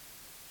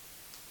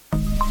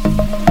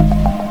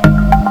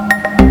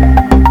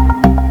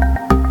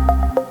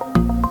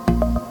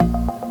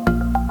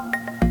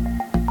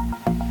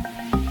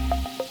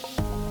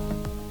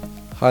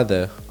Hi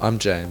there, I'm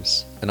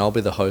James, and I'll be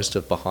the host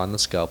of Behind the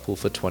Scalpel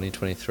for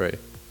 2023.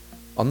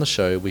 On the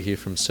show, we hear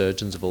from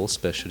surgeons of all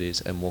specialties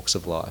and walks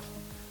of life,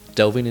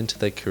 delving into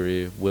their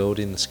career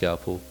wielding the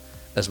scalpel,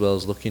 as well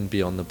as looking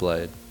beyond the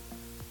blade.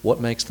 What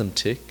makes them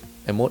tick,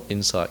 and what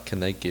insight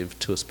can they give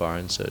to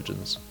aspiring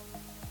surgeons?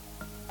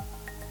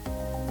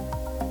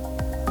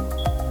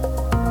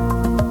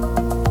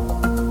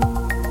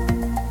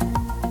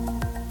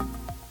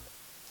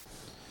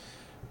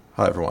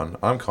 Hi everyone,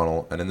 I'm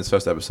Connell, and in this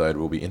first episode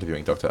we'll be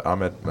interviewing Dr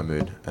Ahmed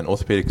Mahmoud, an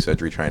orthopaedic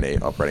surgery trainee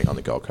operating on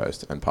the Gold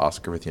Coast and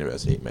past Griffith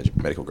University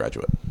medical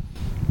graduate.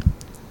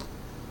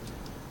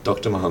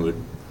 Dr Mahmoud,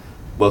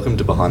 welcome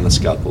to Behind the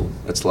Scalpel.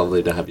 It's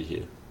lovely to have you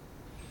here.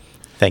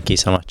 Thank you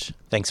so much.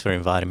 Thanks for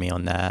inviting me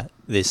on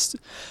this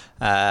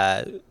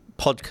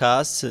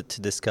podcast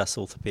to discuss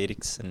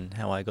orthopaedics and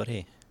how I got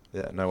here.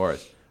 Yeah, no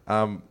worries.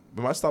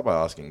 We might start by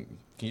asking,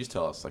 can you just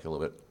tell us a little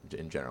bit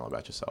in general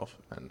about yourself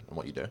and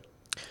what you do?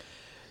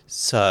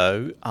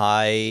 So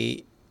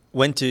I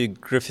went to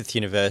Griffith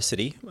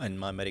University in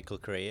my medical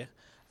career.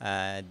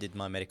 Did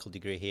my medical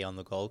degree here on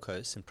the Gold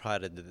Coast, and prior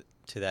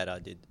to that I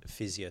did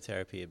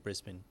physiotherapy at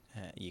Brisbane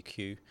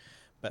UQ.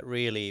 But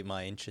really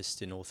my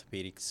interest in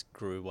orthopaedics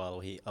grew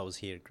while I was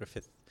here at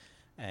Griffith.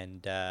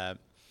 And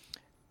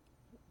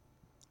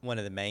one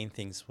of the main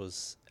things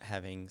was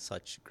having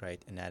such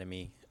great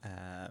anatomy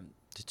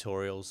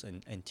tutorials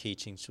and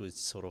teachings, which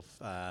sort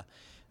of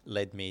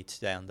led me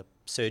down the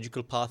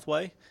surgical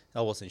pathway.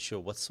 I wasn't sure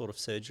what sort of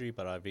surgery,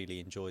 but I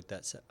really enjoyed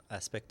that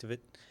aspect of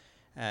it,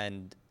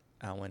 and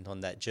I went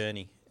on that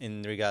journey.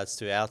 In regards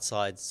to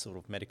outside sort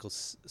of medical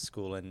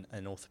school and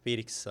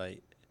orthopaedics,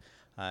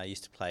 I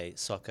used to play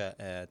soccer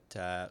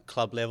at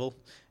club level,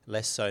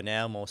 less so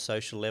now, more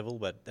social level,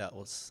 but that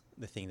was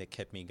the thing that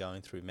kept me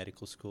going through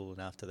medical school and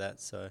after that.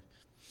 So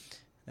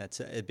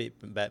that's a bit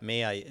about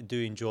me. I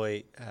do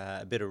enjoy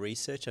a bit of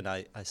research, and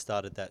I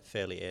started that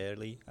fairly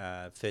early,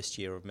 first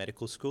year of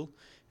medical school,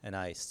 and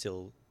I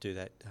still do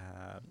that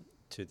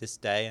to this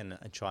day, and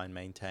I try and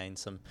maintain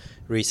some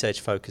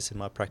research focus in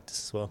my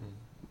practice as well.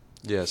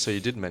 Yeah, so you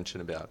did mention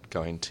about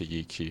going to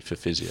UQ for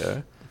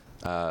physio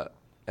and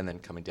then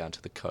coming down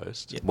to the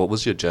coast. Yep. What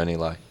was your journey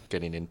like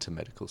getting into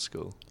medical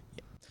school?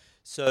 Yep.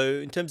 So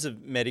in terms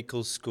of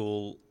medical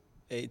school,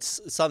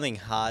 it's something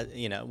hard,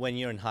 when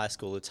you're in high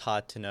school, it's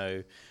hard to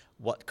know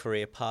what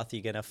career path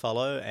you're going to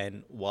follow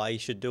and why you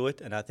should do it.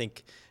 And I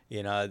think,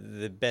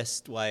 the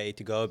best way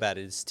to go about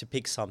it is to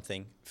pick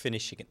something,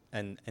 finish it,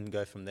 and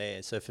go from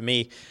there. So for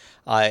me,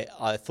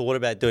 I thought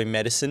about doing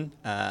medicine.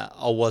 I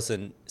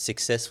wasn't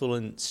successful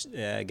in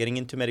getting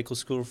into medical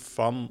school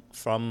from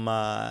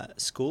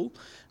school,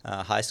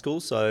 high school.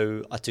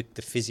 So I took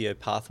the physio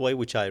pathway,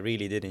 which I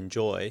really did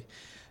enjoy.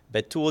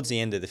 But towards the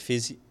end of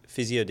the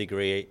physio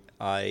degree,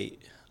 I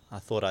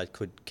thought I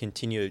could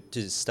continue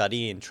to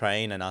study and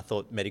train, and I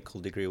thought medical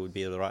degree would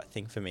be the right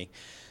thing for me.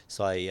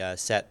 So I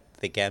sat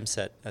the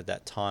GAMSAT at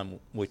that time,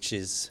 which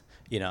is,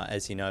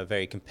 as you know,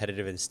 very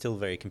competitive and still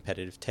very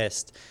competitive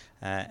test,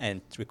 and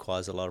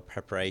requires a lot of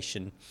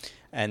preparation.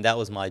 And that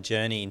was my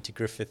journey into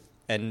Griffith.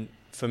 And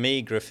for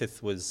me,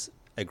 Griffith was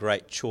a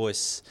great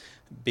choice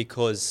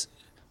because,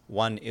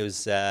 one, it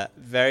was a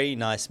very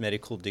nice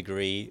medical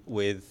degree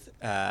with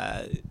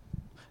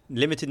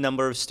limited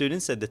number of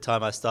students. At the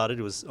time I started,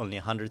 it was only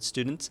 100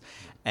 students.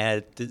 And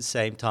at the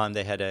same time,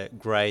 they had a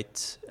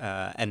great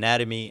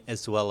anatomy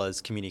as well as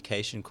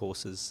communication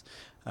courses,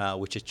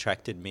 which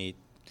attracted me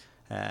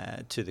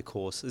to the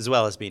course, as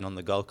well as being on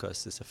the Gold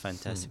Coast. It's a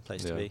fantastic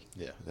place to be.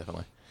 Yeah,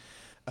 definitely.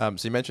 So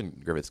you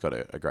mentioned Griffith's got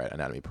a great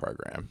anatomy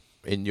program.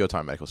 In your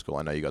time in medical school,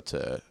 I know you got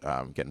to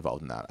get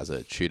involved in that as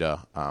a tutor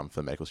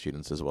for medical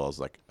students, as well as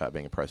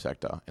being a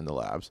prosector in the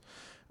labs.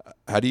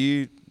 How do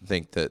you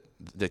think that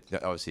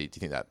obviously, do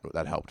you think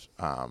that helped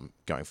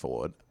going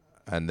forward?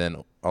 And then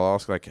I'll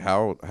ask,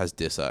 how has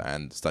DISA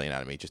and studying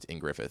anatomy just in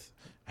Griffith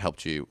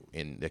helped you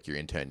in your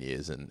intern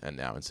years and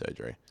now in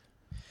surgery?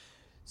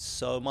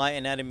 So my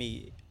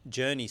anatomy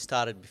journey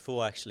started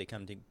before I actually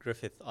come to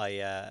Griffith.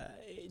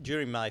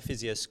 During my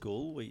physio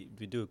school, we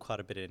do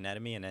quite a bit of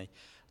anatomy, and I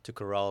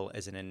took a role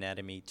as an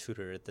anatomy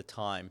tutor at the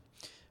time.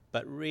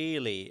 But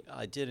really,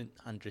 I didn't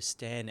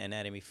understand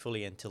anatomy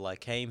fully until I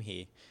came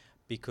here.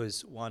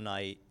 Because one,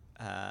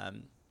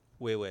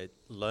 we were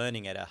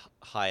learning at a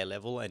higher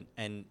level,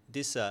 and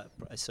DISA,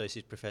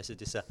 Associate Professor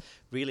DISA,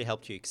 really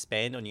helped you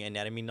expand on your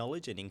anatomy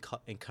knowledge and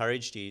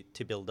encouraged you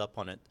to build up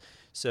on it.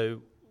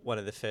 So one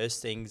of the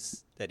first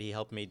things that he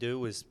helped me do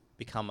was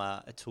become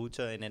a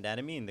tutor in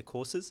anatomy in the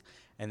courses,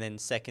 and then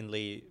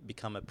secondly,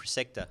 become a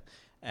prosector.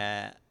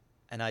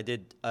 And I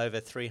did over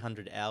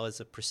 300 hours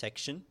of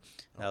prosection.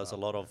 That was a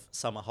lot of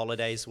summer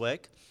holidays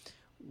work,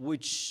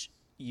 which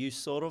you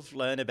sort of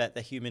learn about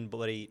the human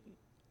body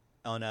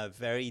on a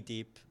very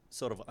deep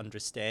sort of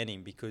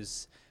understanding,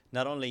 because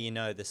not only you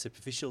know the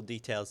superficial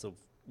details of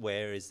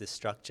where is the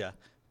structure,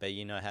 but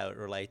you know how it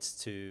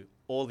relates to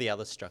all the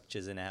other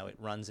structures and how it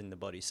runs in the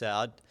body. So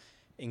I'd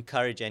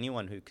encourage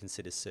anyone who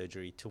considers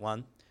surgery to,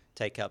 one,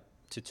 take up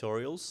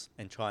tutorials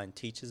and try and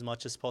teach as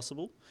much as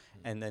possible,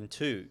 and then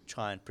 2,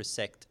 try and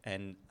prosect.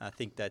 And I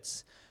think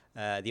that's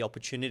the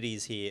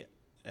opportunities here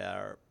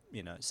are,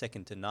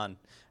 second to none,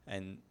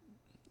 and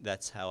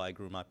that's how I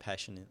grew my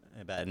passion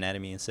about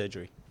anatomy and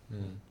surgery.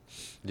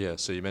 Yeah,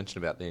 so you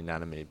mentioned about the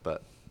anatomy,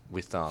 but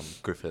with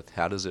Griffith,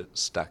 how does it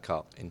stack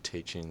up in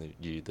teaching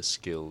you the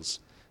skills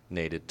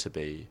needed to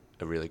be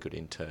a really good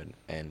intern?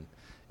 And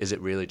is it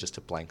really just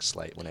a blank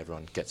slate when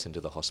everyone gets into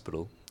the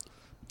hospital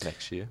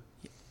next year?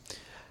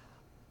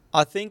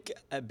 I think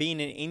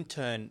being an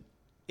intern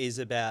is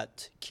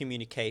about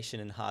communication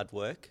and hard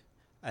work,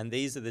 and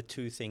these are the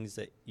 2 things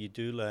that you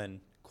do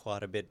learn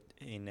quite a bit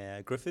in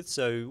Griffith.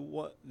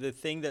 So the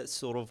thing that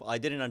sort of I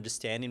didn't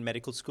understand in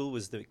medical school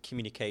was the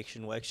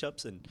communication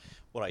workshops, and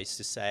what I used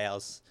to say,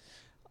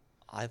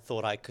 I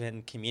thought I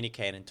can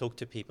communicate and talk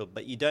to people,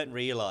 but you don't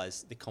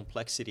realize the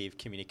complexity of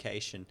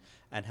communication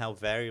and how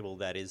variable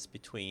that is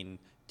between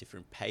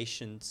different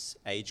patients,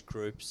 age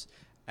groups,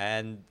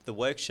 and the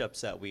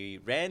workshops that we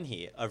ran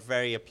here are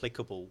very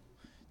applicable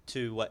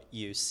to what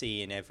you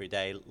see in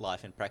everyday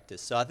life and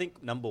practice. So I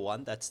think number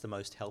 1, that's the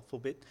most helpful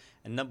bit.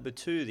 And number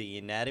 2, the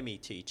anatomy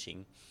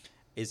teaching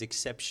is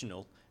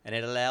exceptional, and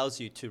it allows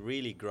you to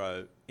really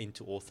grow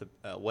into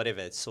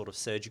whatever sort of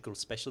surgical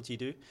specialty you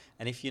do.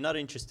 And if you're not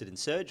interested in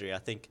surgery, I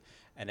think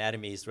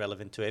anatomy is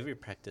relevant to every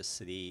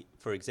practice.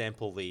 For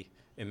example, the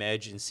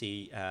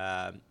emergency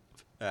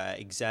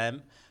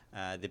exam,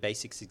 the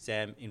basics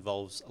exam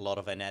involves a lot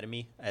of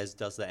anatomy, as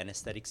does the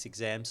anesthetics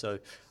exam. So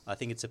I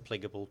think it's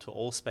applicable to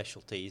all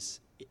specialties,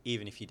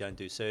 even if you don't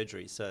do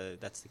surgery. So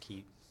that's the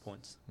key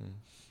points.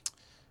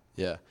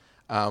 Yeah.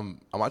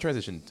 I might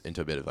transition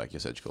into a bit of like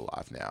your surgical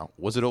life now.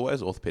 Was it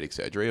always orthopedic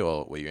surgery,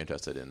 or were you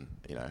interested in,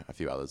 a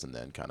few others and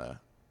then kind of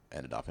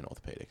ended up in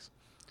orthopedics?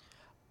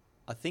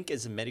 I think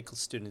as a medical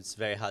student, it's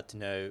very hard to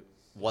know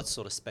what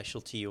sort of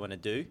specialty you want to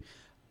do,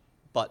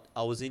 but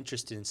I was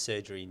interested in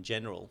surgery in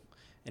general.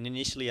 And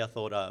initially I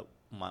thought I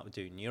might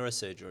do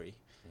neurosurgery,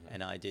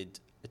 and I did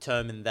a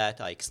term in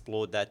that, I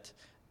explored that,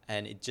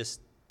 and it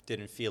just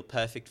didn't feel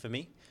perfect for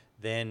me.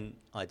 Then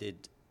I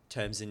did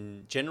terms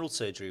in general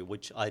surgery,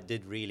 which I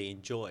did really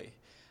enjoy.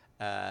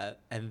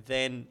 And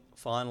then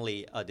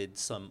finally I did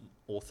some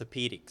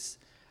orthopaedics.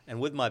 And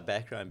with my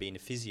background being a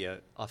physio,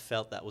 I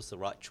felt that was the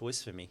right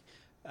choice for me,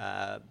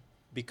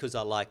 because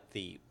I like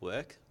the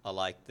work, I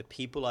like the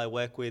people I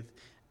work with,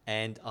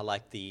 and I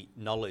like the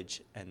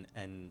knowledge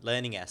and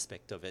learning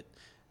aspect of it.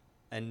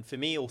 And for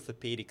me,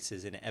 orthopedics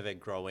is an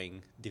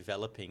ever-growing,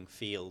 developing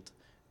field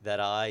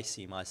that I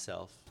see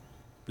myself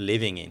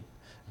living in,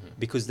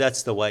 because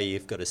that's the way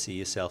you've got to see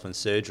yourself in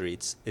surgery.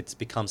 It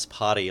becomes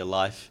part of your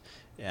life,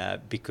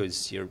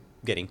 because you're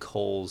getting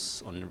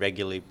calls on a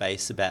regular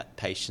basis about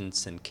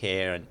patients and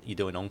care, and you're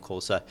doing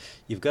on-call. So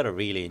you've got to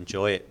really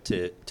enjoy it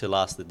to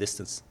last the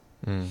distance.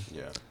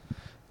 Yeah.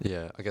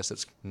 Yeah, I guess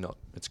it's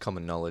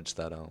common knowledge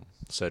that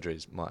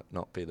surgeries might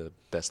not be the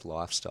best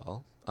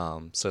lifestyle.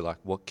 So like,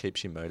 what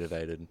keeps you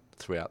motivated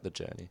throughout the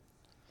journey?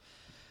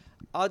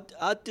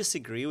 I'd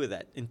disagree with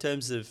that in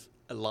terms of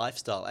a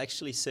lifestyle.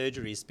 Actually,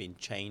 surgery has been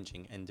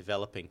changing and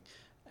developing,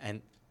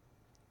 and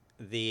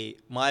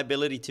my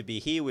ability to be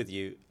here with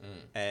you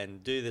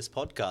and do this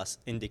podcast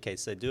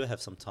indicates I do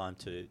have some time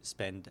to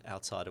spend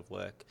outside of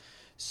work.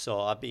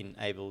 So I've been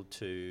able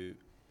to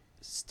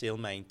still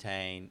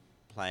maintain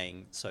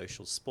playing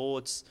social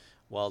sports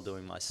while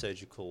doing my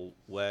surgical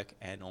work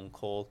and on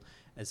call,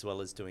 as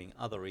well as doing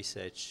other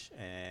research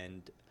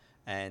and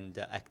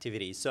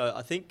activities. So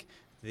I think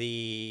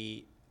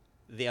the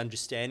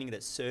understanding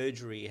that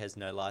surgery has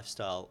no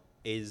lifestyle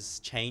is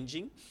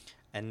changing,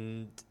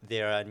 and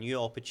there are new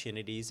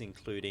opportunities,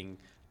 including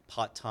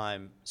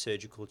part-time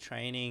surgical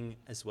training,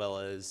 as well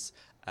as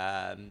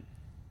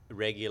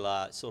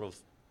regular sort of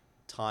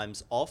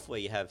times off where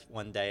you have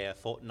one day a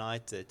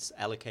fortnight that's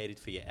allocated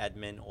for your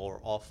admin or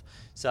off.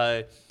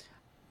 So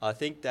I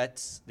think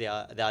that's the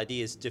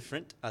idea is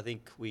different. I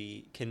think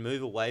we can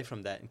move away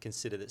from that and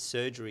consider that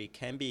surgery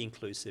can be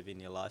inclusive in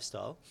your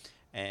lifestyle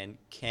and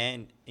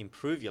can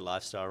improve your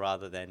lifestyle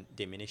rather than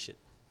diminish it.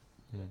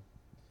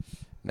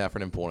 Now for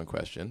an important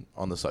question.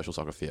 On the social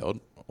soccer field,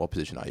 what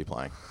position are you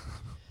playing?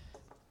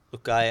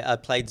 Look, I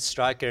played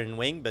striker and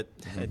wing, but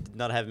I did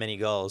not have many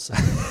goals.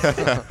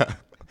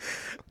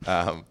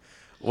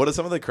 What are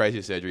some of the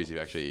craziest surgeries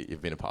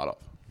you've been a part of?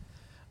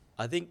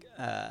 I think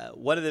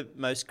one of the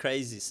most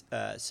crazy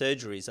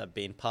surgeries I've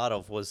been part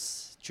of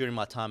was during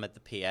my time at the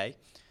PA,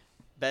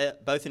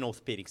 both in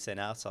orthopaedics and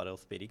outside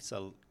orthopaedics.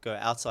 I'll go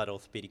outside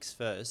orthopaedics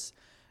first.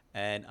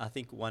 And I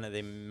think one of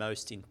the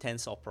most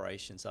intense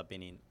operations I've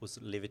been in was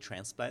liver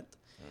transplant.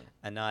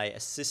 And I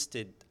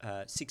assisted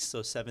 6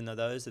 or 7 of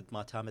those at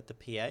my time at the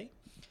PA.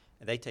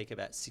 And they take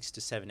about 6 to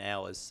 7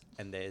 hours,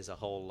 and there's a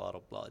whole lot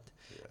of blood.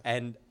 Yeah.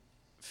 And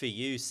for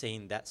you,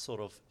 seeing that sort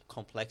of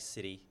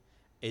complexity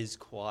is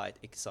quite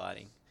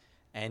exciting.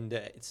 And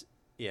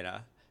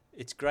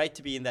it's great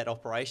to be in that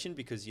operation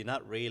because you're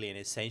not really an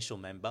essential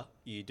member.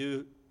 You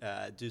do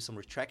some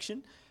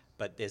retraction,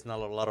 but there's not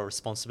a lot of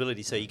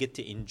responsibility. So you get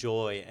to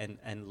enjoy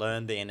and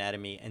learn the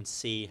anatomy and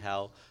see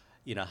how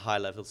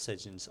high-level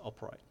surgeons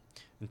operate.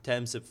 In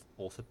terms of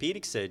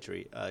orthopedic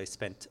surgery, I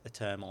spent a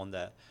term on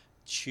the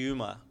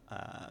tumor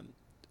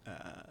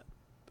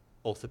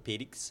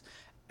orthopedics.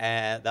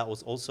 That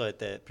was also at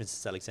the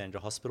Princess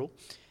Alexandra Hospital.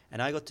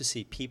 And I got to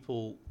see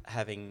people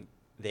having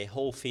their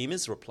whole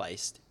femurs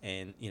replaced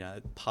and,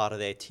 part of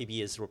their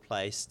tibias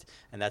replaced.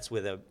 And that's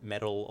with a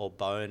metal or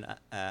bone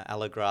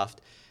allograft.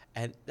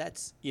 And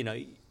that's,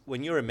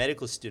 when you're a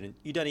medical student,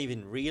 you don't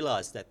even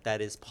realize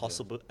that is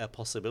a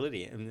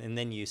possibility. And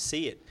then you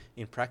see it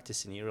in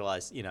practice and you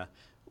realize,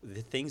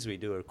 the things we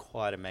do are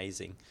quite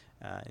amazing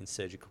in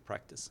surgical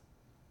practice.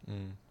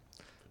 Mm.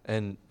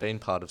 And being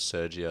part of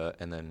Surgia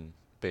and then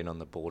being on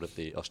the board of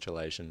the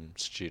Australasian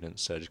Student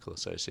Surgical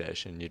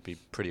Association, you'd be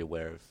pretty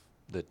aware of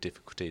the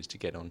difficulties to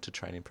get onto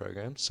training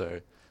programs.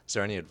 So is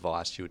there any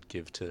advice you would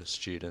give to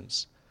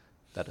students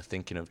that are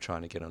thinking of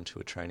trying to get onto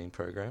a training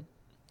program?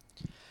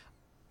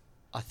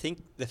 I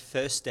think the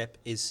first step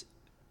is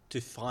to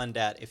find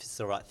out if it's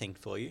the right thing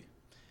for you,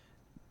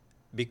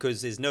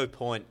 because there's no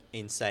point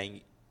in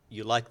saying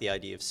you like the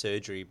idea of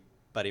surgery,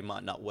 but it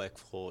might not work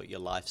for your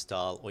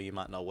lifestyle, or you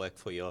might not work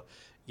for your,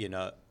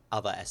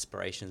 other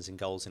aspirations and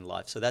goals in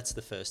life. So that's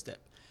the first step.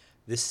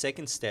 The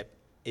second step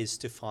is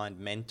to find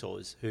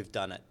mentors who've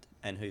done it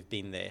and who've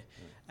been there.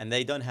 And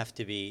they don't have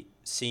to be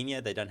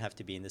senior, they don't have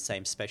to be in the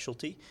same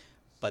specialty,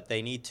 but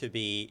they need to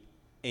be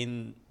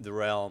in the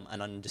realm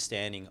and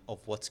understanding of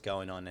what's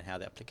going on and how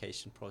the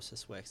application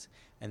process works.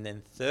 And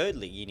then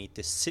thirdly, you need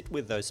to sit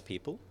with those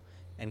people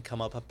and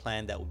come up a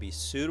plan that will be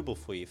suitable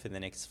for you for the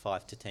next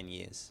 5 to 10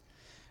 years.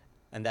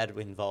 And that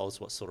involves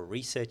what sort of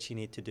research you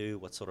need to do,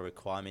 what sort of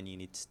requirement you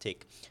need to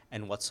tick,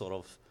 and what sort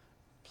of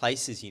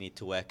places you need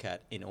to work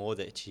at in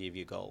order to achieve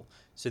your goal.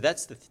 So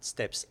that's the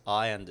steps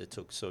I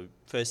undertook. So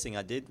first thing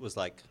I did was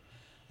I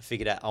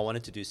figured out I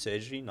wanted to do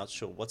surgery, not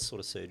sure what sort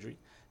of surgery.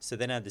 So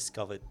then I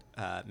discovered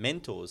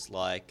mentors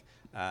like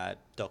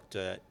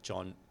Dr.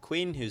 John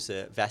Quinn, who's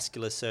a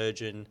vascular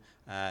surgeon,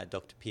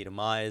 Dr. Peter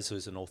Myers,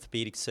 who's an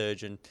orthopedic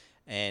surgeon,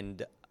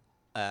 and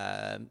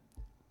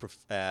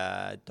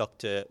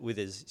Dr.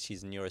 Withers,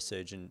 she's a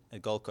neurosurgeon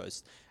at Gold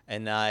Coast.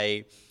 And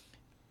I,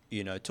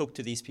 talked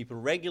to these people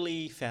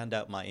regularly, found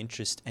out my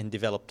interest and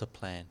developed a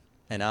plan.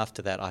 And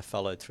after that, I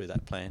followed through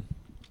that plan.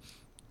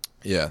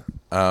 Yeah.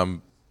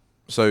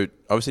 So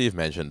obviously you've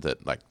mentioned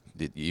that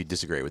you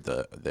disagree with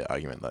the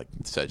argument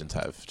surgeons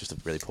have just a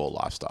really poor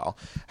lifestyle.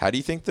 How do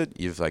you think that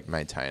you've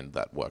maintained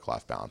that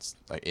work-life balance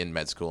in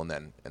med school and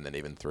then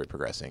even through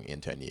progressing in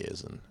 10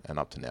 years and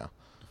up to now?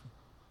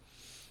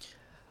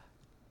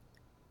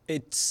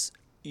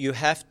 You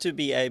have to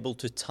be able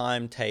to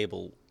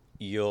timetable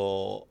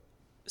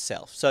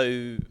yourself.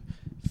 So,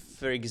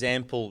 for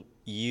example,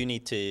 you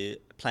need to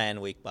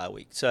plan week by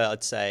week. So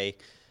I'd say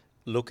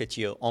look at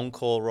your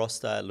on-call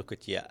roster, look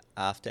at your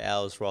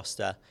after-hours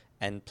roster,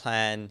 and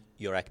plan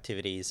your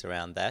activities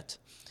around that,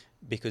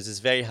 because it's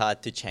very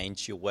hard to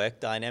change your work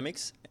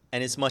dynamics,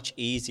 and it's much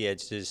easier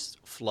to just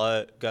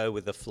go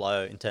with the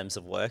flow in terms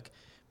of work,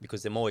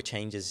 because the more it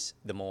changes,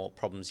 the more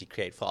problems you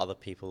create for other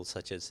people,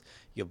 such as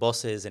your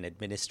bosses and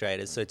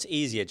administrators. So it's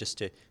easier just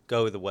to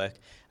go with the work.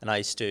 And I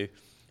used to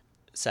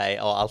say,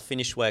 I'll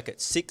finish work at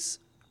 6,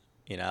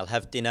 I'll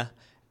have dinner,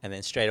 and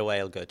then straight away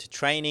I'll go to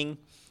training.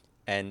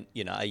 And,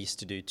 I used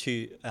to do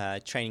 2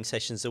 training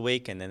sessions a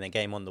week and then a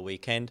game on the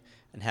weekend,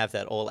 and have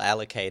that all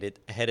allocated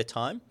ahead of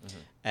time. Mm-hmm.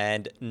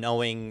 And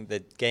knowing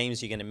the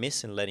games you're going to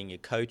miss and letting your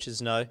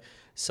coaches know.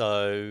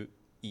 So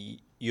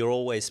you're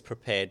always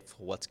prepared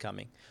for what's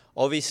coming.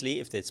 Obviously,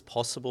 if it's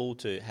possible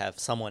to have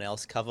someone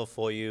else cover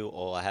for you,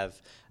 or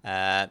have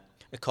a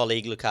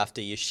colleague look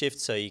after your shift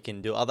so you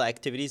can do other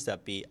activities,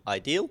 that'd be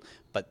ideal.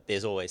 But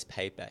there's always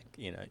payback.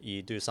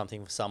 You do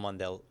something for someone,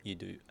 they'll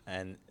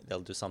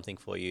do something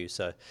for you.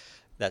 So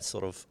that's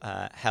sort of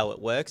how it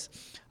works.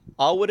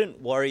 I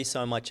wouldn't worry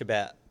so much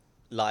about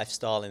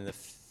lifestyle in the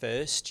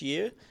first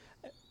year.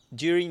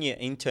 During your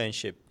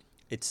internship,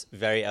 it's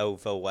very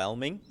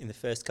overwhelming in the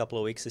first couple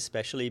of weeks,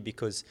 especially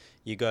because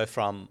you go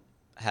from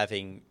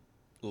having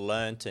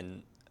learnt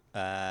and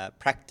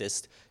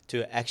practiced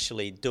to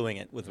actually doing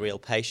it with real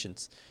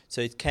patients.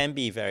 So it can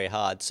be very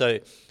hard. So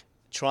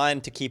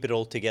trying to keep it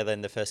all together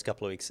in the first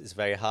couple of weeks is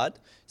very hard.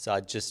 So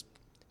I just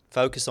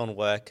focus on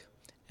work,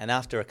 and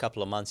after a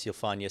couple of months, you'll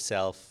find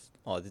yourself,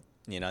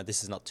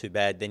 this is not too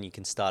bad. Then you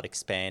can start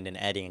expand and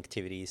adding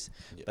activities,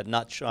 but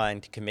not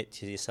trying to commit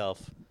to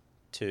yourself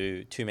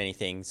to too many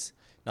things,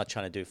 not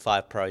trying to do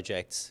 5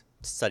 projects,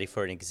 study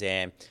for an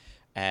exam,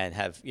 and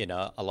have,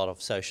 a lot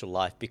of social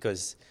life,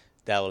 because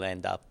that will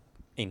end up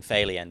in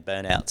failure and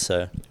burnout.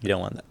 So you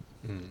don't want that.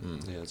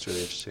 Yeah, that's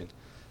really interesting.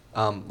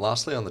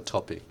 Lastly, on the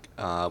topic,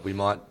 we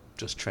might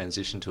just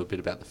transition to a bit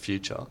about the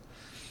future.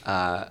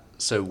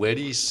 So where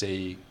do you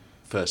see,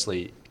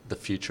 firstly, the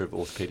future of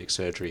orthopaedic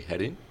surgery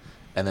heading?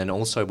 And then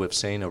also we've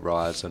seen a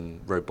rise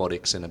in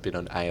robotics and a bit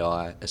on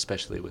AI,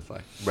 especially with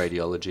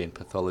radiology and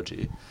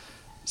pathology.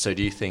 So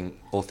do you think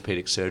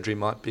orthopaedic surgery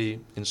might be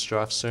in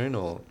strife soon,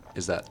 or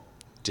is that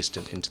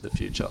distant into the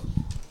future?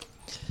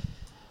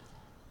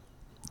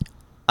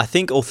 I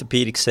think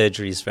orthopedic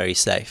surgery is very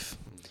safe.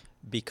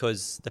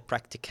 because the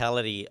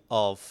practicality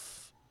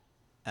of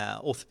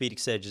orthopedic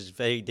surgery is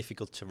very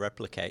difficult to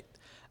replicate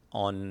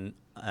on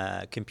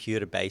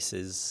computer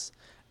bases.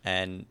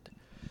 And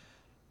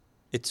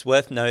it's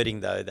worth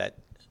noting, though, that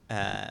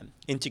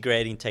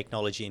integrating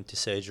technology into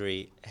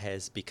surgery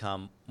has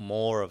become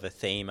more of a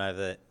theme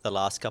over the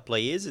last couple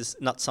of years. It's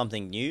not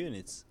something new, and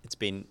it's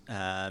been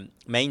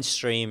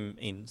mainstream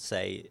in,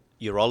 say,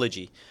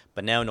 urology.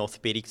 But now in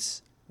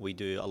orthopedics, we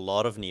do a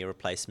lot of knee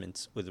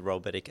replacements with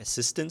robotic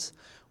assistance.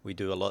 We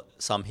do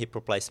some hip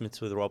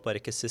replacements with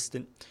robotic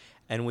assistant.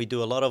 And we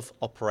do a lot of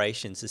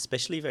operations,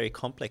 especially very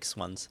complex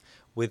ones,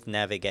 with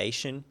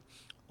navigation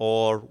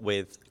or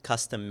with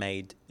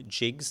custom-made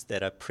jigs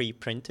that are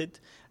pre-printed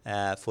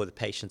for the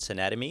patient's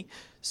anatomy.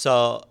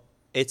 So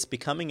it's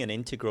becoming an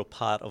integral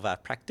part of our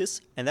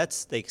practice, and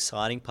that's the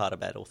exciting part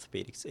about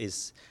orthopedics,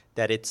 is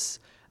that it's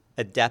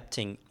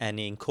adapting and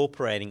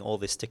incorporating all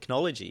this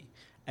technology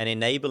and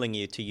enabling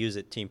you to use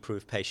it to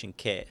improve patient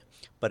care,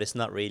 but it's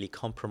not really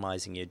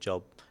compromising your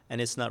job, and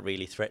it's not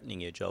really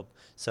threatening your job.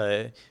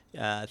 So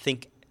I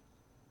think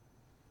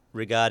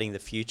regarding the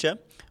future,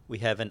 we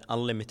have an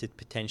unlimited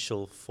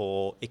potential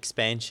for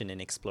expansion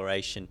and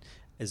exploration,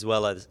 as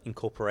well as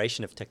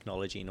incorporation of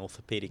technology in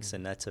orthopedics,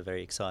 and that's a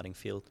very exciting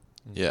field.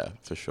 Yeah,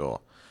 for sure.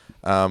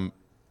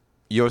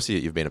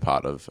 You've been a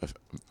part of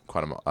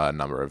quite a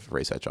number of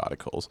research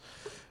articles.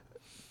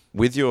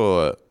 With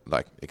your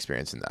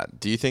experience in that,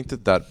 do you think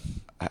that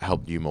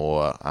helped you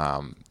more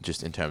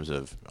just in terms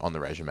of on the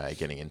resume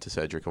getting into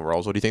surgical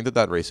roles, or do you think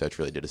that research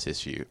really did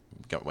assist you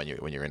when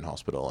you're in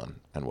hospital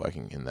and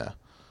working in there?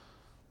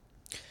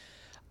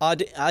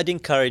 I'd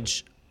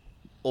encourage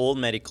all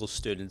medical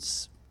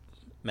students,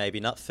 maybe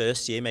not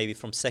first year, maybe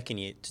from second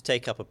year, to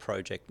take up a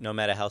project, no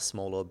matter how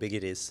small or big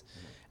it is,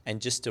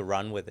 and just to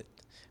run with it.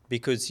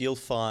 Because you'll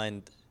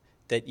find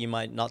that you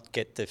might not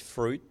get the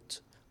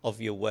fruit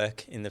of your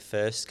work in the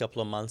first couple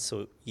of months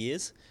or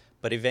years,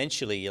 but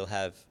eventually you'll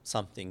have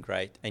something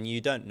great, and you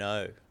don't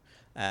know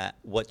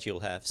what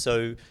you'll have.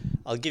 So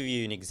I'll give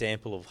you an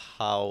example of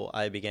how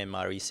I began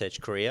my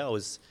research career.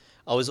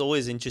 I was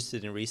always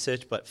interested in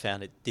research, but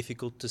found it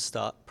difficult to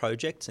start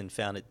projects and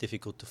found it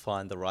difficult to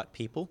find the right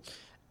people.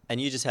 And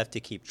you just have to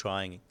keep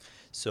trying.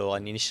 So I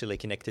initially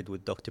connected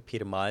with Dr.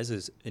 Peter Myers,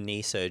 who's a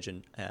knee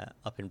surgeon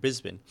up in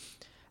Brisbane.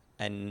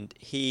 And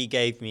he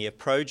gave me a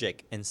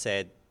project and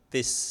said,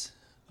 this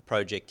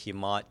project you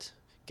might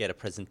get a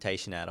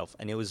presentation out of.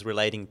 And it was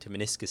relating to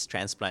meniscus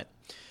transplant,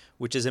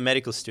 which as a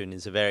medical student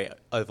is a very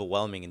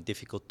overwhelming and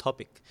difficult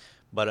topic.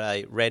 But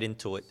I read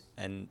into it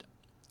and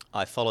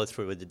I followed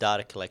through with the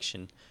data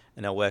collection,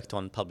 and I worked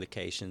on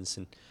publications,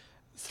 and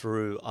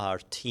through our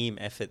team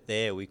effort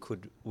there,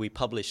 we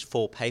published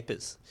 4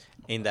 papers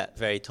in that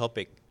very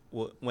topic,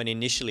 when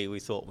initially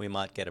we thought we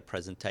might get a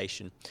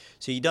presentation.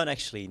 So you don't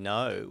actually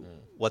know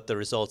what the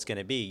result's going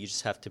to be. You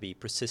just have to be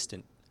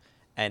persistent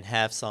and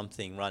have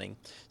something running.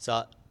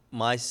 So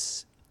my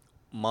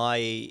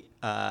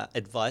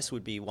advice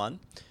would be, 1,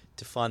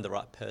 to find the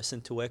right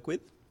person to work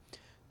with,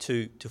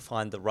 2, to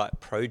find the right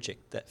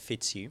project that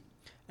fits you,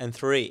 and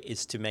 3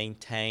 is to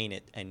maintain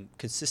it and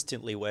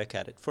consistently work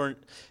at it.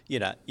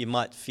 You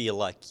might feel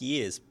like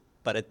years,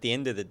 but at the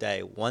end of the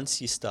day, once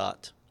you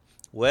start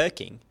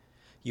working,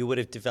 you would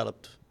have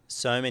developed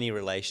so many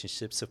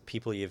relationships of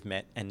people you've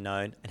met and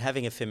known, and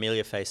having a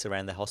familiar face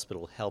around the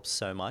hospital helps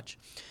so much.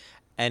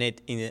 And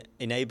it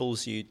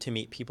enables you to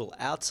meet people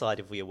outside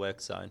of your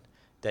work zone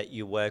that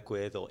you work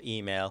with or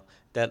email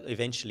that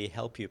eventually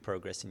help you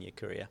progress in your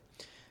career.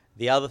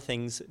 The other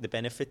things, the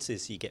benefits,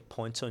 is you get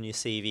points on your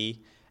CV,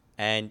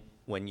 and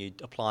when you're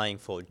applying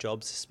for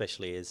jobs,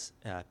 especially as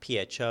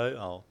PHO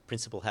or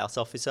Principal House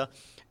Officer,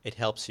 it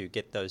helps you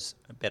get those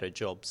better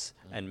jobs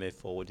and move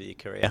forward with your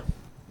career.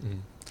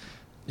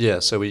 Yeah,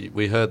 so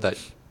we heard that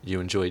you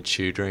enjoyed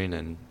tutoring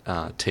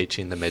and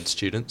teaching the med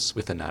students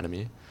with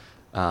anatomy.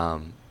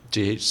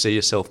 Do you see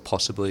yourself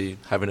possibly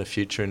having a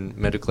future in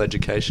medical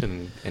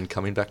education and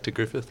coming back to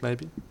Griffith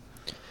maybe?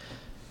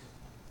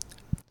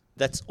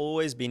 That's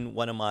always been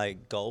one of my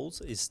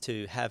goals, is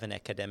to have an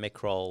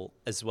academic role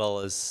as well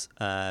as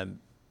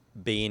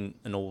being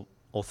an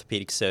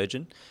orthopaedic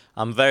surgeon.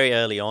 I'm very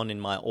early on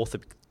in my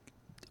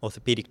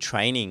orthopaedic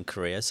training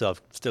career, so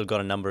I've still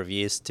got a number of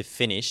years to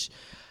finish.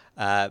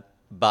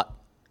 But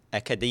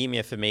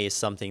academia for me is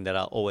something that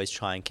I always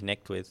try and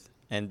connect with.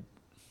 And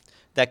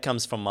that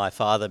comes from my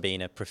father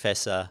being a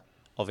professor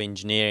of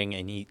engineering,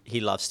 and he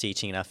loves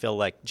teaching, and I feel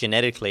like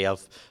genetically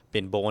I've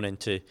been born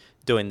into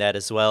doing that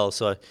as well.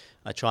 So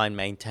I try and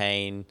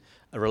maintain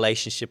a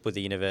relationship with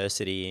the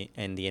university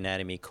and the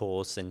anatomy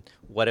course and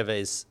whatever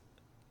is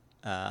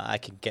I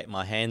can get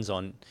my hands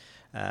on,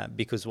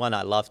 because 1,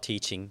 I love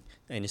teaching,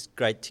 and it's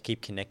great to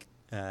keep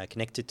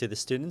connected to the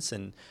students,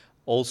 and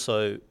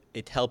also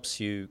it helps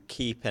you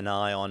keep an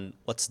eye on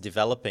what's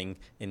developing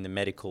in the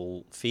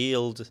medical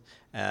field,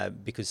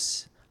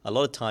 because a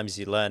lot of times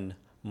you learn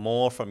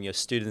more from your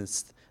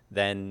students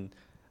than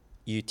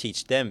you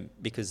teach them,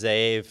 because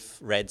they've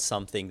read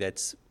something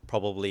that's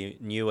probably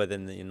newer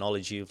than the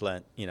knowledge you've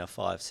learned,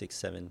 5, 6,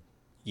 7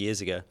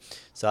 years ago.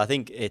 So I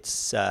think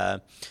it's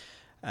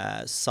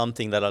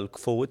something that I look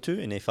forward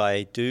to. And if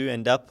I do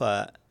end up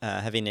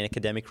having an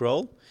academic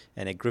role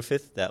and at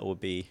Griffith, that would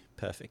be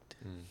perfect.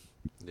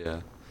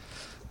 Yeah.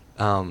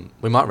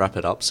 We might wrap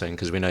it up soon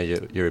because we know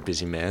you're a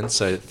busy man.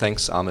 So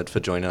thanks, Ahmed, for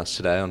joining us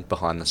today on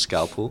Behind the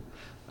Scalpel.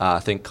 I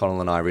think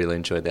Connell and I really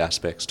enjoyed the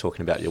aspects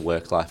talking about your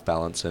work-life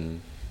balance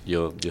and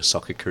your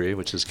soccer career,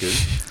 which is good.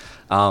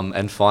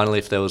 And finally,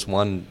 if there was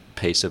one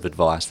piece of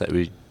advice that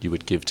you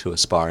would give to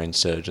aspiring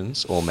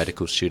surgeons or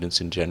medical students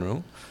in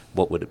general,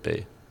 what would it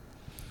be?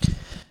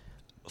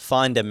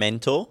 Find a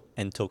mentor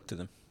and talk to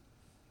them.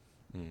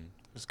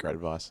 That's great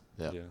advice.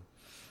 Yeah.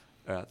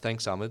 All right,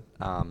 thanks, Ahmed.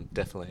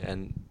 Definitely.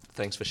 And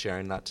thanks for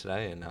sharing that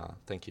today, and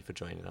thank you for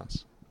joining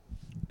us.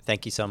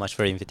 Thank you so much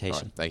for the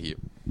invitation. Right, thank you.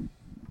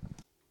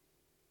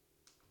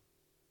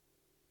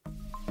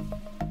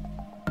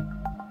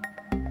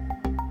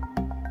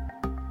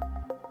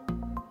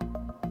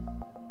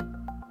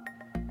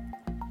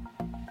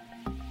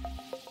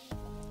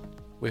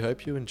 We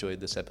hope you enjoyed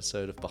this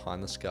episode of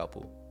Behind the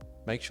Scalpel.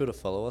 Make sure to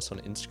follow us on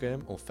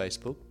Instagram or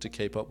Facebook to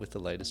keep up with the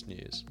latest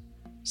news.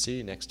 See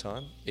you next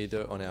time,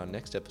 either on our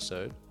next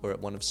episode or at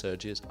one of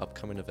Sergia's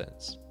upcoming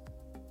events.